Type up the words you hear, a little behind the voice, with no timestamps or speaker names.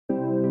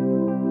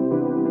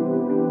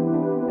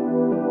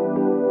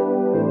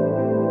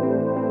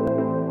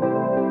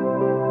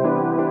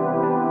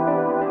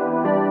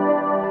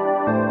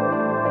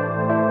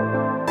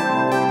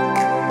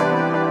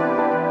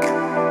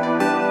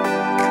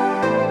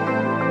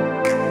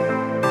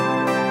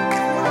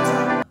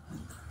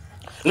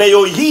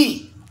Leo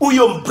hii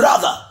huyo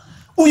brother,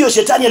 huyo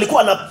shetani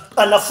alikuwa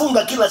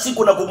anafunga kila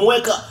siku na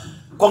kumweka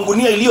kwa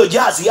ngunia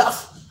iliyojaa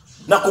ziafu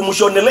na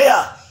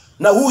kumshonelea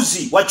na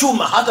uzi wa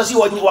chuma, hata si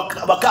wa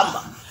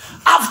kamba.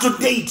 Up to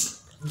date,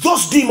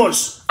 those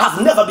demons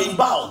have never been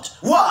bound.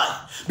 Why?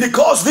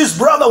 Because this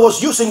brother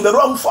was using the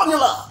wrong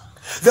formula.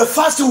 The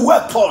first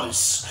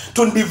weapons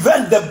to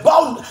prevent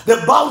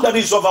the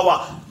boundaries of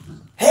our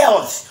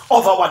health,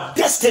 of our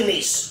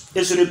destinies,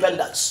 is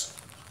repentance.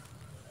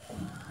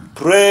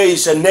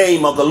 Praise the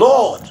name of the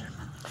Lord.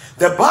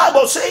 The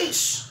Bible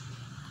says,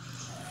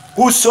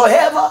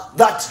 whosoever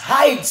that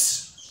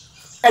hides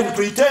and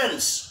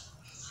pretends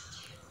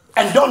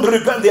and don't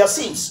repent their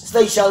sins,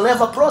 they shall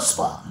never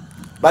prosper.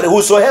 But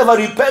whosoever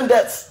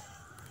repenteth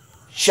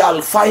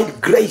shall find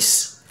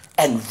grace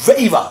and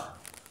favor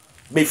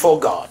before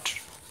God.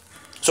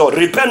 So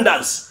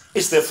repentance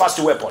is the first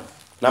weapon.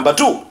 Number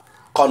 2,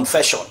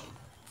 confession.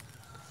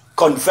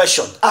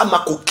 Confession ama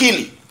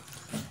kukili.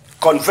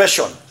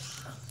 Confession.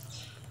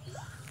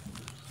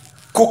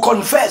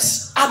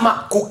 Kuconfess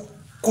ama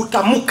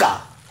kutamuka,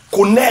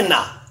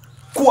 kunena,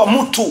 kuwa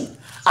mtu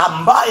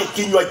ambaye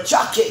kinywa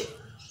chake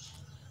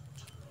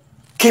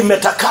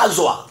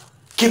kimetakazwa,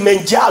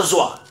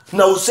 kimenjazwa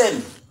na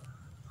usemi.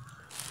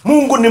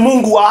 Mungu ni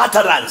Mungu wa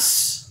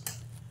utterance.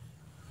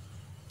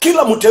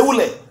 Kila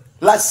mteule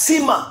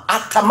lazima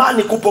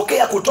atamani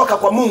kupokea kutoka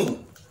kwa Mungu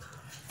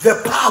the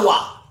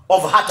power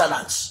of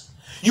utterance.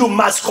 You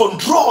must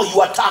control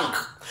your tongue.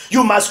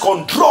 You must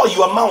control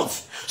your mouth,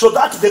 so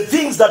that the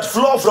things that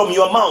flow from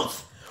your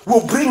mouth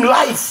will bring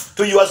life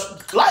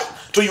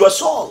to your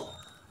soul.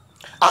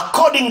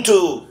 According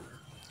to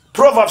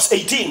Proverbs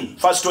 18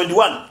 verse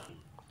 21,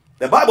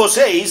 the Bible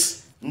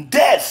says,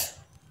 death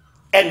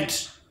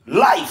and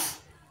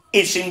life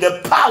is in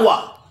the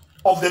power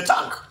of the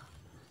tongue.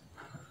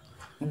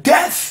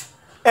 Death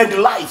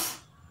and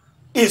life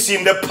is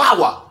in the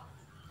power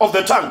of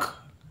the tongue.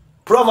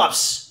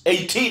 Proverbs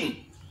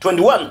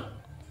 18:21.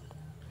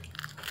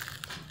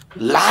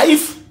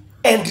 Life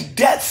and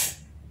death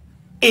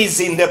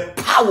is in the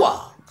power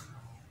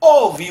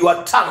of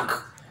your tongue.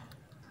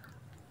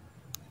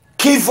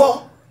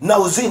 Kifo na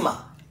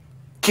uzima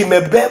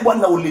kimebebwa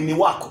na ulimi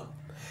wako.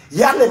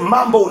 Yale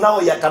mambo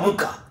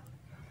unayoyatamka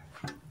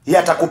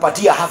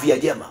yatakupatia afya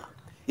njema,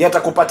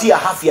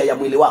 yatakupatia afya ya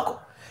mwili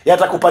wako,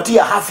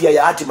 yatakupatia afya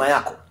ya hatima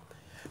yako.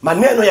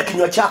 Maneno ya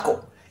kinywa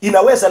chako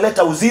inaweza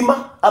leta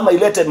uzima ama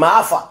ilete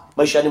maafa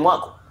maishani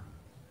mwako.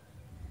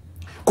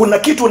 Kuna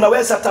kitu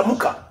unaweza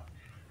tamka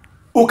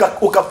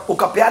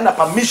ukapeana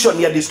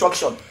permission ya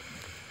destruction.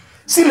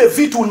 Sile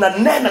vitu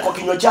unanena kwa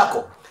kinywa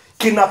chako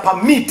kina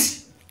permit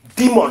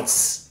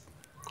demons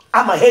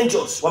ama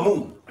angels wa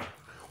Mungu.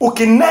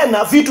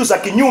 Ukinena vitu za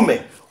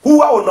kinyume,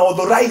 huwa una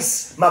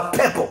authorize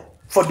mapepo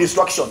for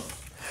destruction.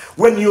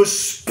 When you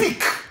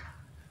speak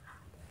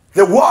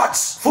the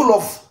words full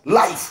of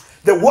life,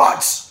 the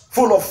words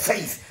full of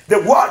faith, the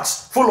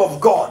words full of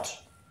God,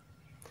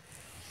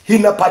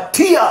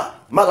 inapatia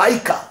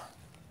malaika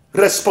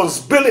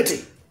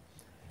responsibility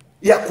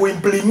ya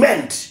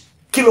kuimplement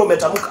kile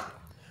umetamka.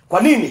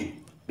 Kwa nini?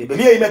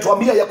 Biblia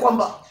imetuambia ya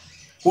kwamba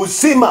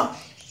uzima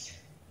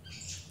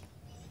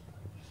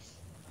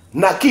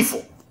na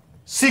kifo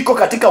siko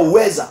katika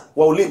uweza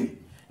wa ulimi,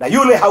 na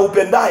yule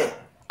haupendaye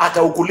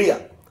ataukulia,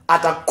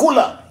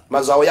 atakula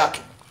mazao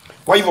yake.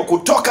 Kwa hivyo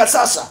kutoka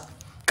sasa,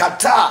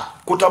 kataa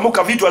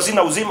kutamka vitu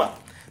hazina uzima,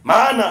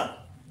 maana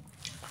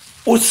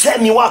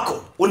usemi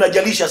wako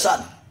unajalisha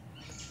sana.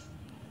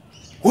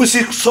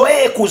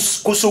 Usisoee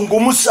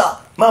kusungumusa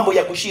mambo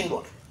ya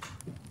kushindwa.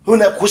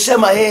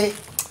 Kusema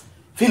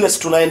vile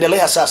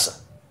tunaendelea sasa,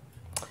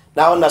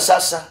 naona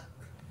sasa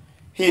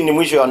hii ni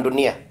mwisho wa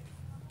dunia.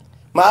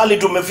 Mahali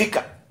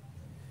tumefika,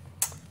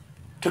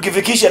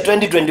 tukifikisha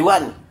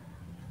 2021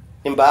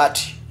 ni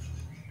bahati.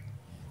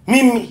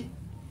 Mimi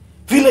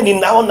vile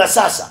ninaona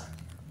sasa,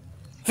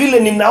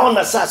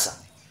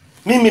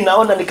 mimi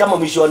naona ni kama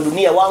mwisho wa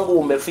dunia wangu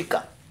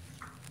umefika.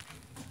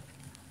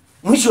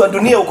 Mwisho wa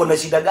dunia uko na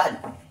shida gani?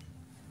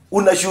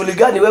 Una shughuli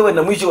gani wewe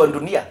na mwisho wa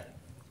dunia?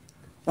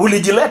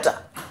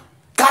 Ulijileta.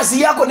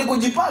 Kazi yako ni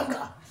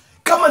kujipanga.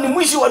 Kama ni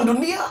mwisho wa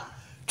dunia,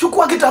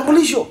 chukua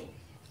kitambulisho,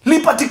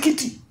 lipa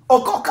tikiti,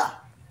 okoka.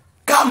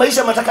 Kaa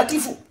maisha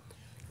matakatifu.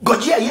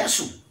 Ngojea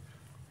Yesu.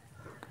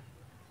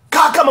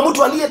 Kaa kama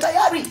mtu aliye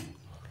tayari.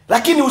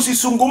 Lakini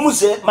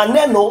usisungumuze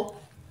maneno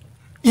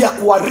ya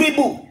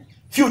kuharibu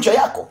future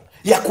yako,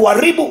 ya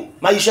kuharibu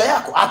maisha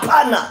yako.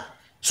 Hapana.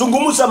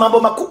 Sungumuza mambo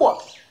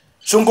makubwa.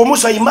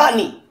 Sungumuza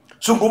imani,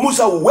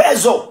 sungumuza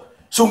uwezo,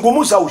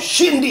 sungumuza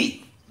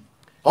ushindi.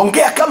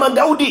 Ongea kama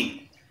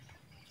Daudi.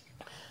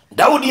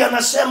 Daudi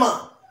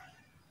anasema,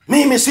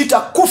 mimi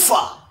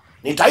sitakufa,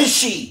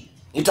 nitaishi,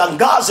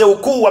 nitangaze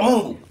ukuu wa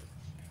Mungu.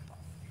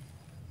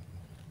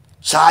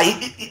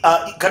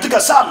 Katika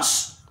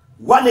Psalms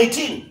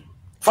 118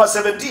 verse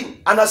 17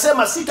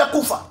 anasema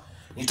sitakufa,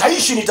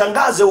 nitaishi,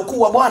 nitangaze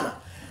ukuu wa Bwana.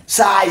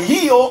 Saa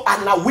hiyo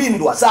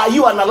anawindwa, saa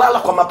hiyo analala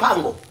kwa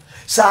mapango.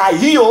 Saa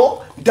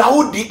hiyo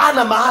Daudi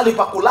ana mahali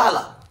pa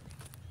kulala.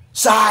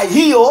 Saa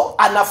hiyo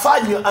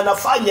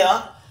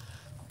anafanya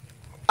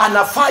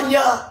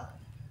anafanya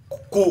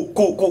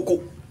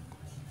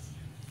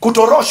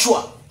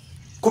kutoroshwa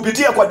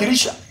kupitia kwa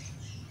dirisha.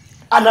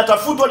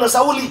 Anatafutwa na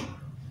Sauli.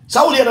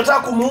 Sauli anataka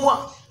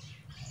kumuua.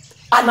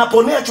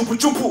 Anaponea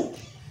chupuchupu.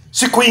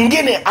 Siku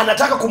ingine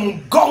anataka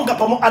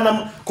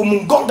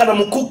kumgonga na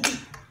mkuki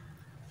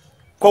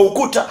kwa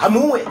ukuta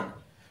amuue.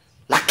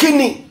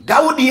 Lakini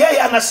Daudi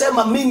yeye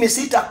anasema, mimi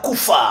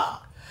sitakufa,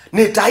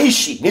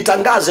 nitaishi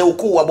nitangaze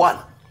ukuu wa Bwana.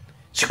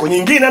 Siku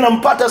nyingine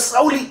anampata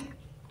Sauli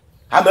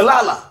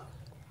amelala,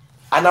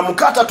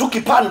 anamkata tu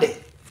kipande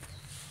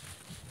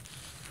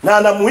na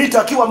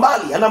anamuita akiwa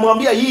mbali,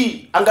 anamwambia,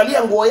 hii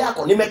angalia nguo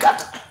yako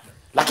nimekata,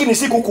 lakini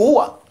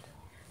sikukuua.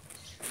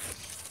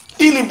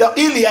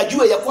 Ili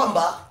ajue ya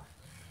kwamba,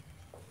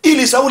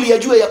 ili Sauli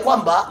ajue ya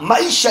kwamba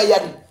maisha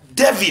ya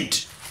David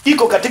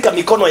iko katika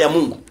mikono ya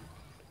Mungu,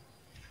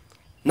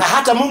 na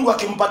hata Mungu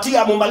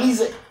akimpatia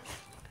amumalize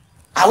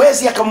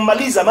hawezi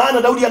akammaliza.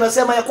 Maana Daudi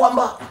anasema ya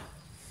kwamba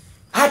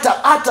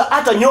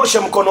hata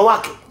nyosha mkono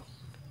wake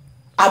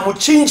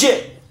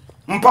amuchinje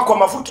mpaka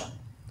mafuta.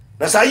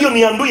 Na saa hiyo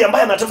ni adui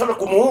ambaye anatafuta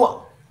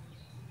kumuua.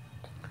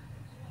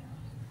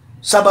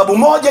 Sababu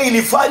moja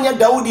ilifanya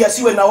Daudi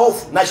asiwe na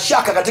hofu na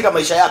shaka katika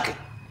maisha yake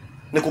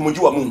ni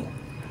kumjua Mungu.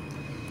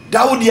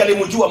 Daudi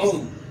alimjua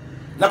Mungu,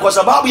 na kwa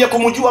sababu ya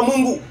kumjua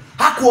Mungu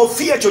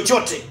hakuhofia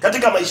chochote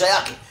katika maisha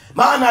yake,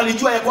 maana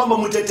alijua ya kwamba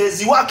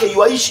mtetezi wake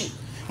yuaishi.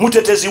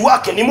 Mtetezi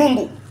wake ni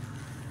Mungu.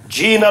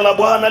 Jina la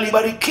Bwana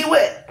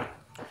libarikiwe.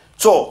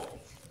 So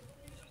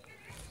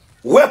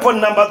weapon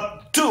number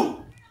 2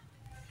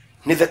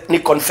 ni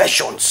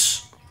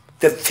confessions.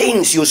 The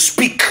things you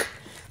speak,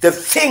 the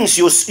things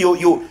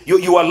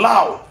you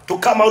allow to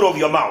come out of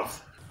your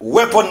mouth.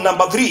 Weapon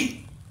number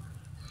 3,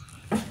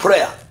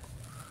 prayer.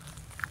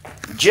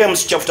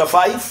 James chapter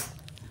 5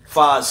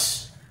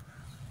 verse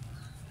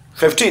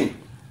 15.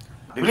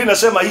 Biblia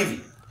inasema hivi,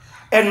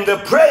 and the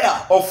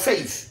prayer of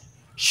faith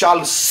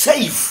shall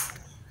save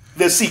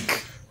the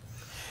sick,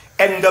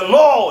 and the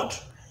Lord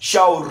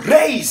shall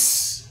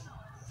raise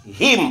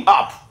him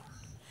up,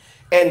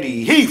 and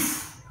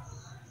if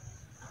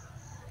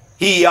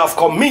he have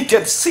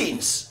committed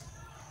sins,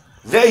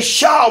 they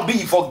shall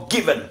be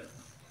forgiven.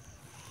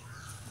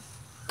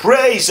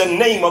 Praise the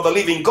name of the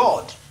living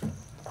God.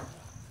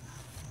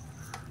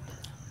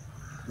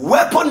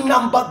 Weapon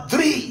number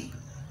 3,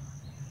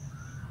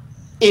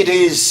 it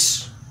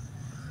is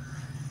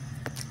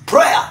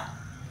prayer.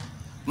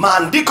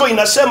 Maandiko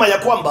inasema ya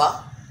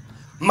kwamba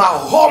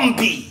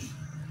maombi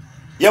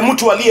ya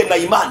mtu aliye na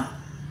imani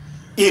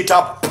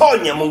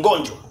itaponya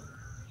mgonjwa,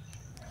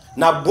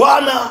 na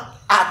Bwana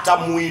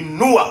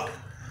atamuinua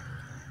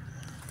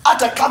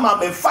hata kama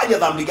amefanya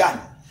dhambi gani,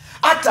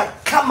 hata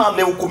kama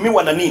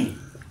amehukumiwa na nini.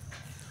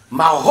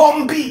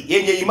 Maombi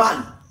yenye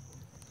imani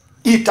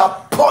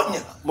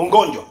itaponya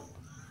mgonjwa.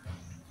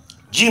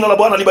 Jina la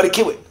Bwana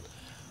libarikiwe.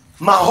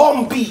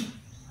 Maombi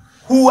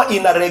huwa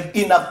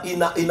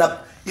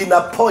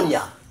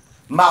inaponya.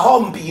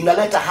 Maombi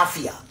inaleta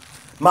afya.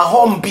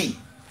 Maombi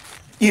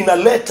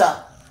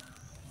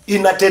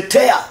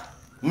inatetea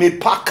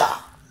mipaka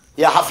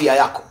ya afya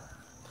yako.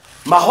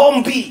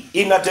 Maombi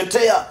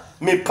inatetea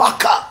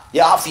mipaka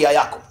ya afya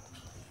yako.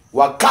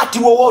 Wakati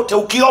wowote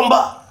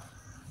ukiomba,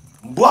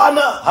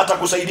 Bwana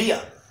hatakusaidia,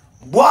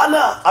 Bwana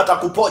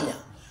hatakuponya,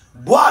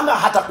 Bwana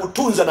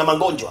hatakutunza na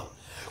magonjwa.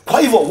 Kwa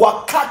hivyo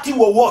wakati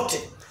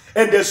wowote,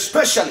 and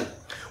especially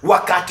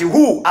wakati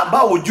huu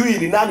ambao hujui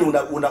ni nani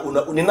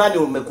ni nani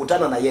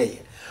umekutana na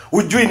yeye,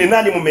 hujui ni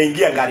nani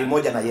mumeingia gari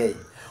moja na yeye,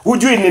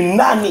 hujui ni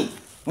nani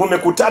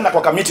mumekutana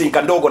kwa kamiti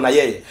kandogo na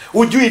yeye,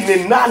 hujui ni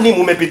nani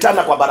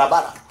mumepitana kwa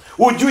barabara,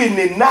 hujui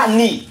ni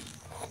nani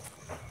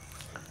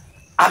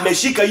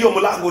ameshika hiyo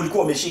mlango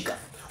ulikuwa umeshika,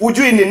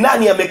 hujui ni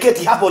nani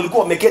ameketi hapo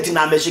ulikuwa umeketi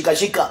na ameshika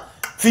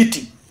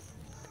fiti.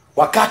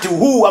 Wakati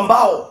huu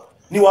ambao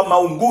ni wa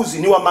maunguzi,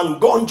 ni wa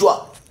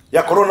magonjwa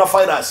ya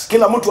coronavirus,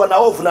 kila mtu ana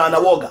hofu na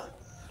anawoga.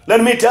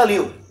 Let me tell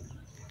you,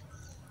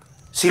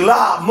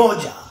 silaha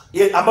moja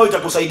ambayo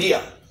itakusaidia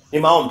ni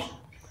maombi.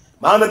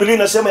 Maana Biblia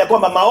inasema ya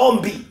kwamba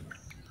maombi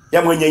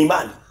ya mwenye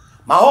imani,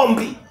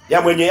 maombi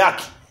ya mwenye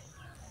haki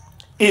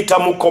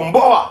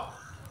itamkomboa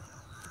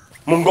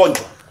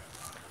mgonjwa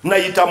na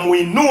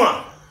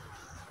itamuinua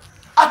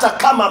hata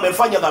kama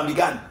amefanya dhambi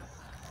gani.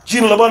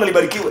 Jina la Bwana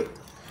libarikiwe.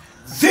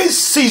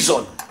 This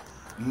season,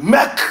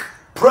 make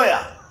prayer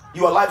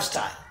your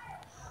lifestyle.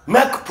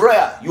 Make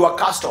prayer your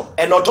custom.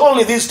 And not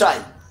only this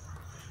time,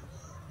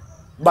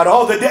 but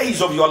all the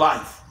days of your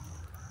life.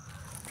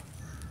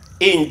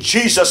 In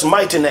Jesus'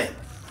 mighty name.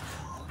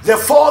 The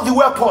fourth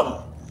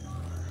weapon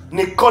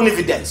ni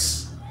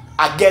confidence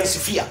against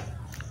fear.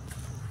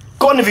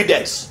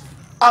 Confidence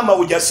ama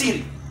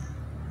ujasiri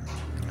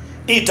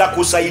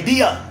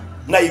itakusaidia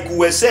na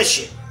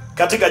ikuwezeshe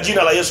katika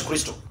jina la Yesu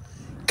Kristo.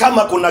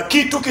 Kama kuna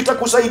kitu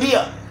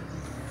kitakusaidia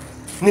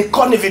ni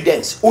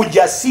confidence,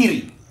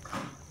 ujasiri.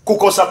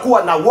 Kukosa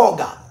kuwa na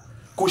woga,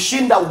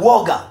 kushinda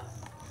woga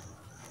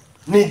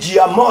ni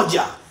njia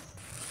moja,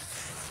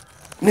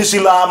 ni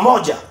silaha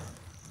moja.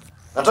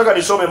 Nataka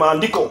nisome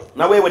maandiko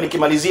na wewe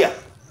nikimalizia.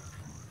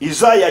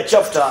 Isaiah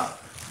chapter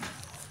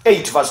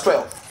 8 verse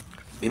 12.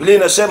 Biblia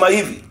inasema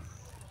hivi: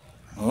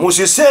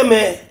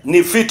 msiseme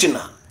ni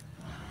fitina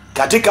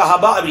katika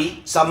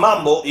habari za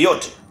mambo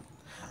yote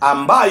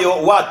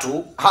ambayo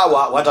watu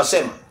hawa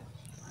watasema.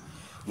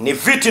 Ni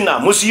fitina,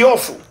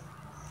 msiofu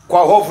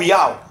kwa hofu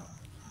yao,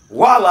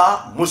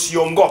 wala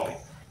msiongope.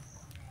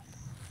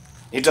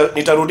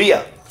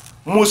 Nitarudia,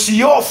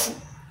 msiofu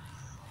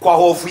kwa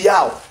hofu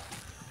yao,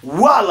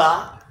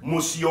 wala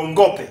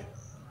msiongope.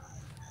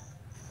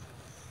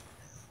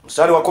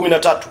 Mstari wa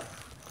 13.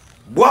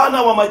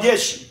 Bwana wa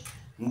majeshi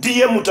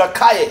ndiye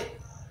mtakaye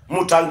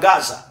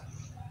mtangaza,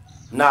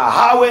 na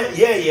hawe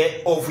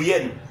yeye hofu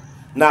yenu,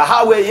 na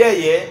hawe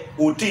yeye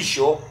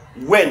utisho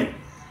wenu.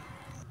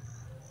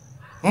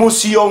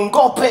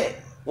 Msiongope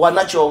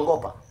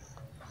wanachoogopa.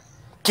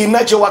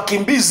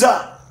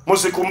 Kinachowakimbiza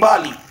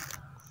msikumbali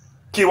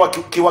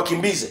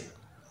kiwakimbize.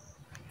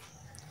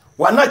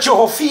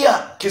 Wanachohofia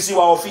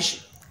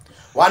kisiwaofishe.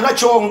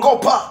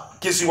 Wanachoogopa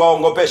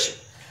kisiwaongopeshe.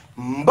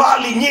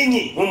 Mbali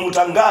nyinyi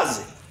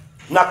mumtangaze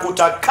na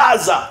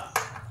kutakaza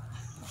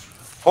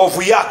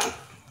hofu yake.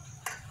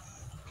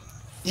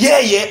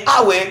 Yeye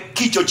awe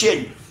kicho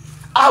chenu,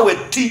 awe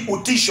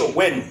utisho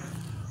wenu.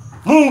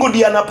 Mungu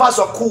ndiye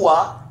anapaswa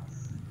kuwa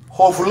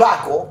hofu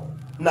lako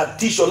na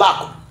tisho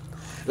lako.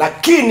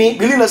 Lakini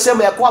Biblia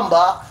inasema ya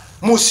kwamba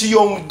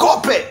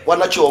msiongope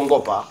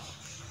wanachoogopa,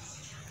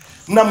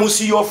 na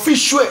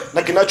msiofishwe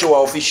na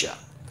kinachowaofisha,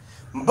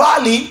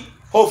 mbali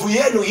hofu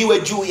yenu iwe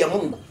juu ya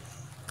Mungu.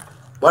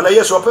 Bwana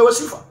Yesu apewe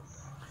sifa.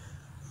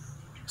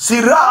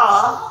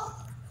 Silaha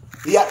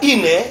ya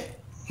 4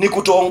 ni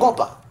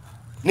kutoogopa,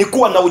 ni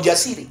kuwa na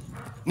ujasiri,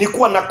 ni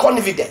kuwa na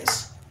confidence.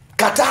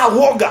 Kataa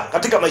woga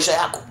katika maisha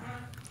yako.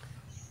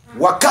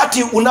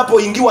 Wakati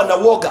unapoingiwa na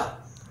woga,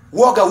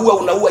 woga huwa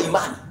unaua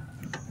imani.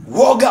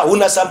 Woga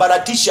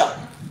unasambaratisha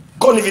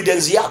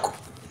confidence yako.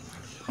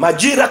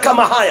 Majira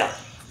kama haya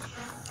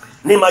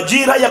ni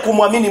majira ya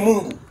kumwamini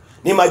Mungu,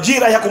 ni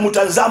majira ya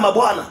kumtazama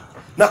Bwana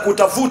na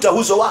kutafuta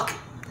uso wake.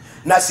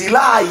 Na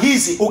silaha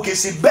hizi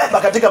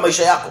ukisibeba katika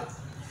maisha yako,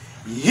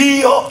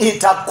 hiyo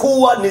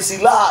itakuwa ni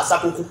silaha za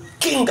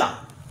kukukinga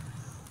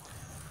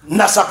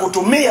na za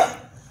kutumia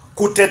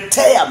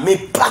kutetea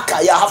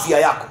mipaka ya afya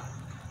yako.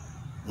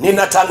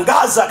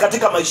 Ninatangaza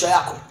katika maisha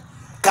yako,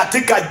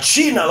 katika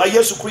jina la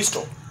Yesu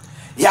Kristo,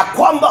 ya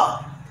kwamba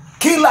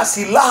kila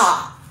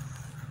silaha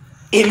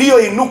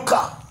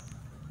iliyoinuka,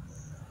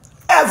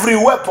 every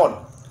weapon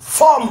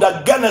formed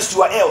against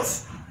your health,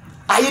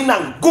 haina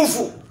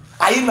nguvu,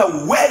 haina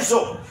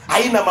uwezo,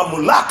 haina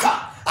mamlaka,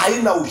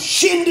 haina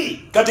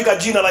ushindi, katika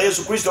jina la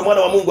Yesu Kristo,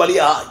 mwana wa Mungu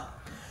aliye hai.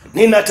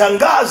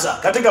 Ninatangaza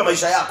katika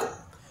maisha yako,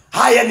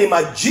 haya ni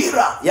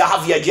majira ya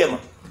afya njema.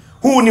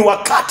 Huu ni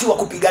wakati wa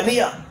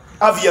kupigania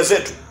afya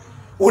zetu.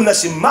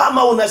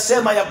 Unasimama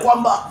unasema ya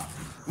kwamba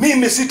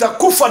mimi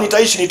sitakufa,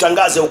 nitaishi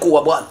nitangaze ukuu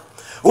wa Bwana.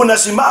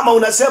 Unasimama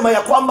unasema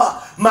ya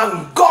kwamba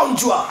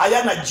magonjwa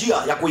hayana njia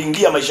ya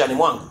kuingia maishani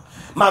mwangu.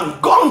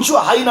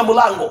 Magonjwa haina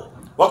mlango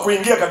wa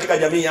kuingia katika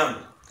jamii yangu.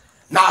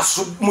 Na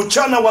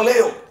mchana wa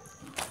leo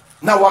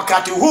na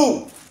wakati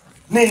huu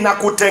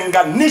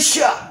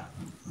ninakutenganisha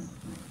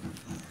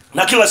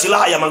na kila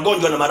silaha ya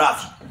magonjwa na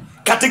maradhi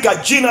katika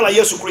jina la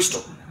Yesu Kristo.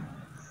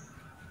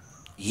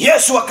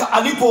 Yesu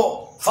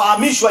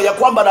alipofahamishwa ya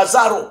kwamba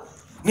Lazaro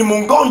ni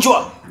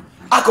mgonjwa,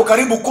 ako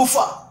karibu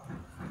kufa,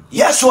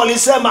 Yesu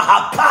alisema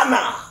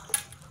hapana,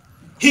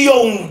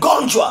 hiyo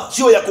ugonjwa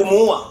sio ya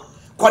kumuua.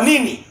 Kwa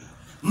nini?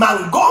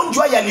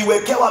 Magonjwa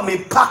yaliwekewa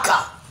mipaka.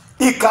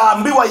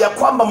 Ikaambiwa ya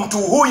kwamba mtu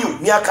huyu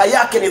miaka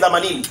yake ni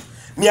 80,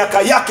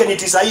 miaka yake ni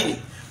 90.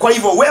 Kwa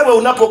hivyo wewe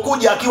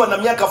unapokuja akiwa na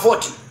miaka 40,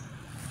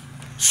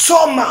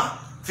 soma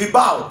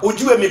vibao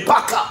ujue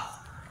mipaka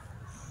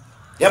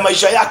ya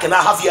maisha yake na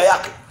afya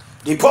yake.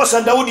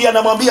 Ndiposa Daudi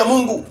anamwambia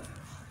Mungu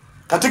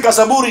katika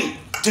Zaburi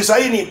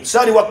 90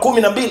 mstari wa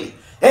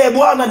 12,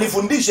 Bwana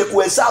nifundishe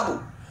kuhesabu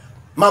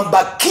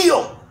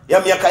mambakio ya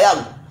miaka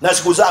yangu na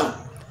siku zangu.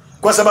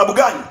 Kwa sababu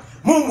gani?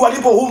 Mungu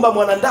alipoumba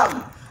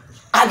mwanadamu,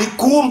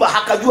 alikuumba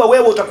akajua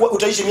wewe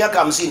utaishi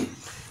miaka 50.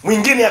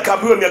 Mwingine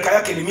akaambiwa miaka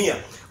yake ni 100,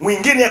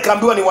 mwingine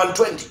akaambiwa ni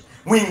 120,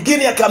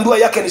 mwingine akaambiwa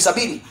yake ni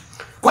 70.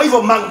 Kwa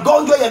hivyo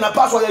magonjwa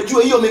yanapaswa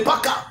yajue hiyo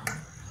mipaka.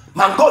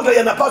 Magonjwa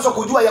yanapaswa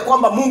kujua ya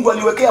kwamba Mungu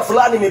aliwekea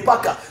fulani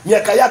mipaka.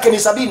 Miaka yake ni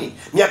 70,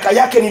 miaka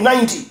yake ni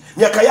 90,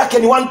 miaka yake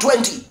ni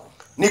 120.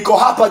 Niko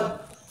hapa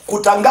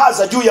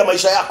kutangaza juu ya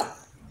maisha yako,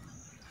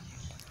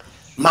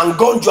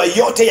 magonjwa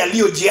yote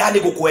yaliyojiani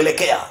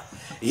kukuelekea,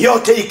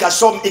 yote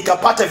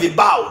ikapata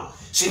vibao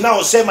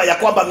sinaosema ya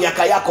kwamba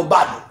miaka yako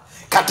bado.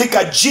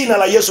 Katika jina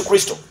la Yesu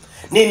Kristo,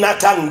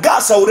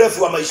 ninatangaza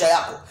urefu wa maisha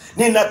yako,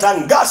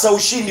 ninatangaza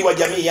ushindi wa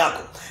jamii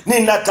yako,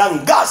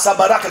 ninatangaza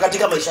baraka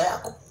katika maisha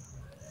yako.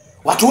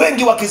 Watu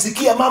wengi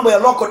wakisikia mambo ya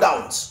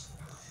lockdowns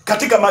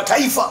katika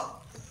mataifa,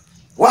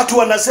 watu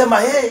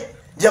wanasema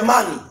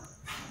jamani,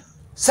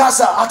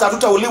 sasa hata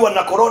tutauliwa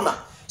na corona,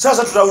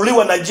 sasa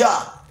tutauliwa na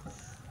njaa.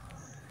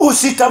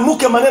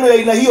 Usitamuke maneno ya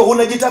aina hiyo,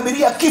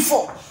 unajitabiria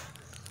kifo.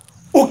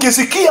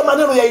 Ukisikia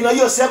maneno ya aina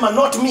hiyo, sema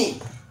not me,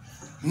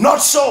 not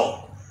so.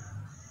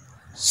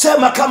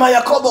 Sema kama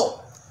Yakobo,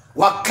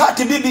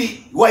 Wakati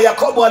bibi wa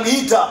Yakobo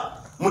aliita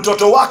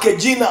mtoto wake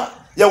jina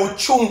ya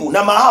uchungu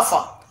na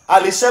maafa,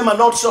 alisema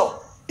not so,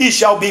 it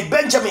shall be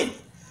Benjamin.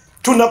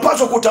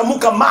 Tunapaswa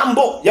kutamka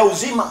mambo ya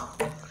uzima.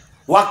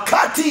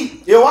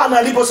 Wakati Yohana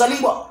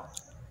alipozaliwa,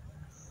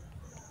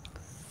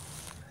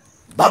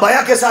 baba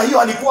yake saa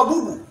hiyo alikuwa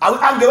bubu,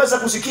 angeweza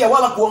kusikia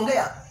wala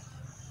kuongea.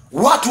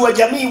 Watu wa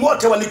jamii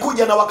wote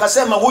walikuja na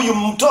wakasema huyu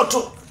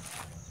mtoto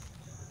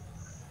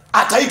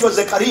ataitwa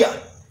Zekaria.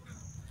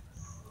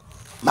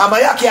 Mama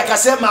yake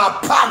akasema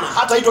hapana,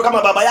 hataitwa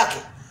kama baba yake,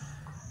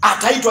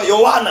 ataitwa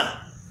Yohana.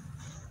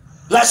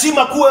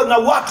 Lazima kuwe na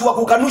watu wa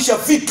kukanusha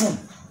vitu.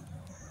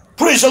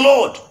 Praise the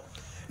Lord.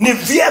 Ni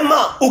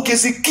vyema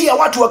ukisikia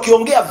watu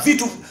wakiongea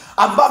vitu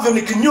ambavyo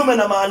ni kinyume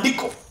na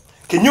maandiko,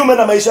 kinyume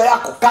na maisha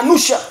yako,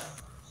 kanusha.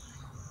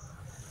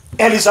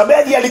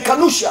 Elizabeth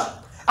alikanusha,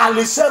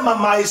 alisema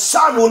my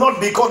son will not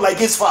be called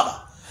like his father,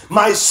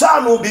 my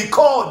son will be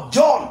called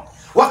John.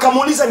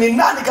 Wakamuuliza ni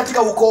nani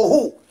katika ukoo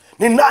huu,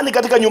 ni nani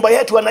katika nyumba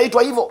yetu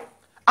anaitwa hivyo?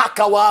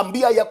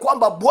 Akawaambia ya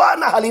kwamba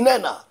Bwana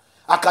halinena,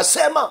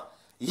 akasema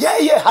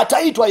yeye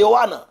hataitwa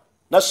Yohana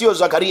na sio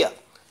Zakaria.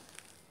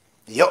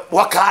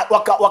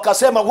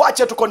 Wakasema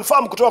wache tu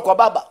confirm kutoka kwa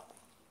baba.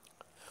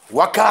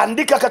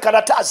 Wakaandika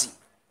kakaratasi,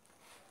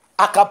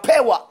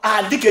 akapewa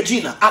aandike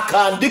jina,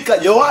 akaandika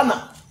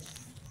Yohana.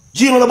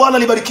 Jina la Bwana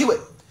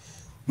libarikiwe.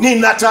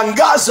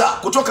 Ninatangaza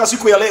kutoka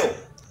siku ya leo,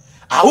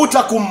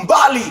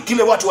 hautakumbali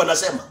kile watu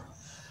wanasema,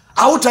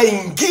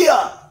 hautaingia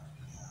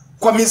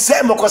kwa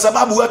misemo kwa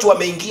sababu watu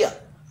wameingia.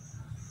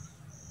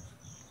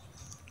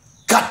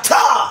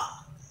 Kataa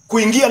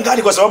kuingia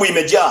ngari kwa sababu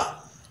imejaa.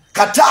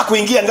 Kataa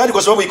kuingia ngari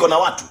kwa sababu iko na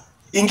watu.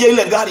 Ingia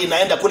ile ngari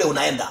inaenda kule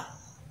unaenda.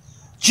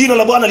 Jina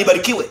la Bwana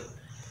libarikiwe.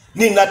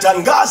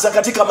 Ninatangaza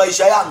katika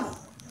maisha yangu,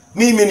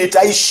 mimi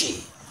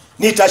nitaishi,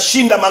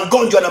 nitashinda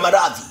magonjwa na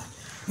maradhi,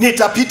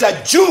 nitapita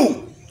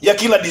juu ya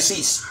kila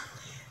disease.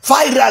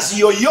 Virus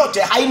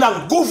yoyote haina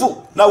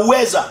nguvu na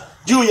uweza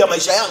juu ya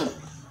maisha yangu.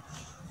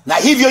 Na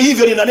hivyo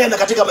hivyo ninanena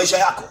katika maisha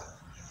yako.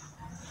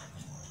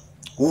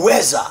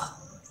 Uweza,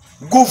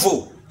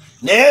 nguvu,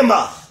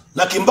 neema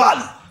na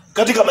kimbali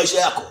katika maisha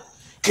yako,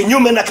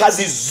 kinyume na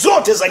kazi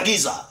zote za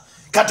giza,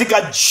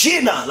 katika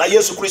jina la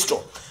Yesu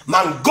Kristo.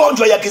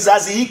 Magonjwa ya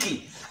kizazi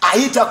hiki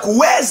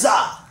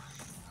haitakuweza.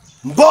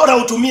 Bora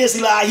utumie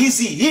silaha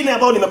hizi hine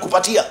ambayo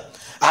nimekupatia,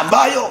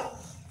 ambayo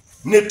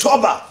ni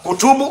toba,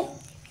 kutubu,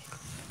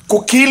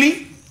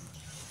 kukili,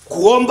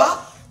 kuomba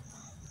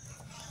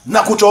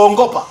na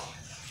kutoongopa.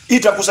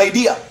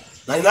 Itakusaidia.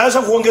 Na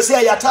inaweza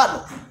kuongezea ya 5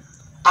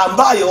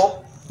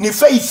 ambayo ni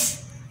faith.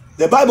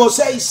 The Bible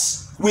says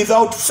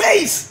without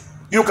faith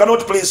you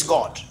cannot please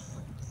God.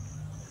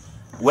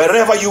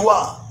 Wherever you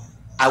are,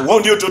 I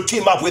want you to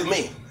team up with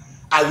me.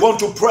 I want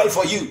to pray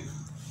for you.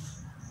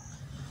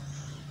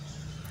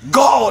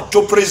 God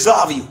to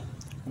preserve you.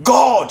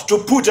 God to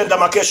put a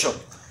demarcation.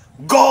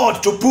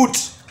 God to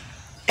put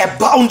a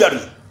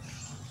boundary.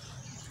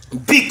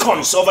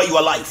 Beacons over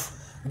your life.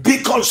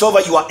 Beacons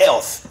over your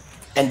health.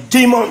 And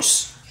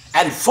demons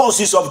and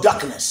forces of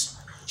darkness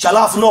shall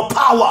have no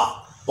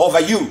power over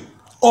you,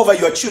 over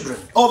your children,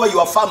 over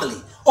your family,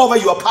 over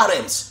your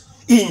parents.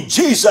 In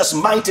Jesus'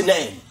 mighty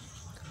name.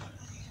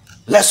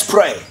 Let's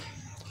pray.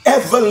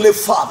 Heavenly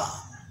Father,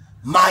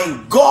 my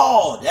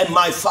God and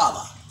my Father,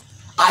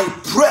 I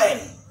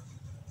pray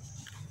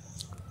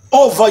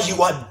over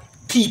your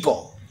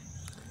people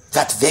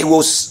that they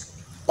will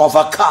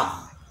overcome.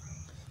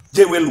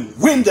 They will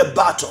win the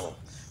battle.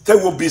 They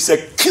will be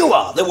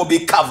secure. They will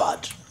be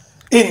covered.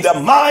 In the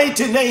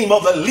mighty name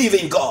of the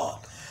living God,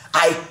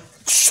 I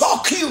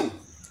soak you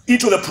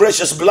into the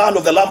precious blood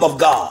of the Lamb of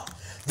God.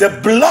 The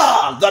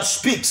blood that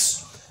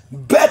speaks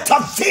better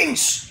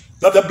things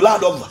than the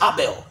blood of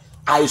Abel.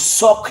 I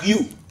soak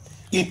you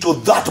into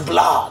that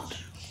blood.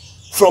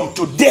 From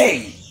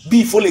today,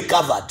 be fully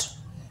covered.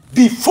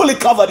 Be fully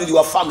covered with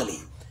your family.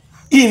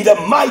 In the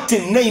mighty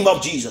name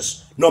of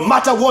Jesus. No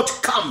matter what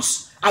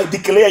comes, I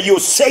declare you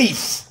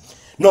safe.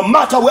 No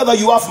matter whether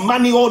you have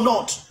money or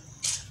not.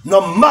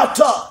 No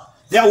matter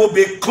there will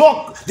be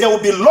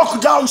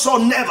lockdowns or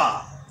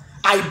never.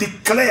 I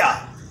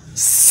declare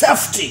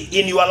safety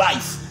in your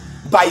life.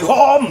 By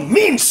all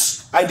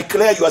means, I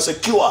declare you are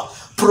secure.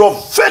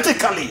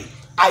 Prophetically,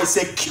 I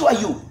secure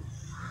you.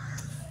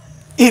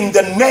 In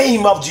the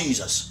name of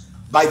Jesus.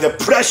 By the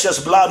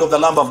precious blood of the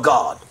Lamb of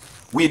God.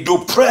 We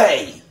do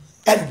pray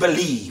and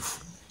believe.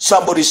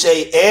 Somebody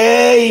say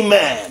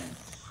amen.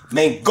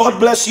 May God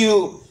bless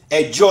you.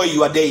 Enjoy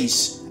your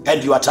days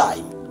and your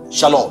time.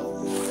 Shalom.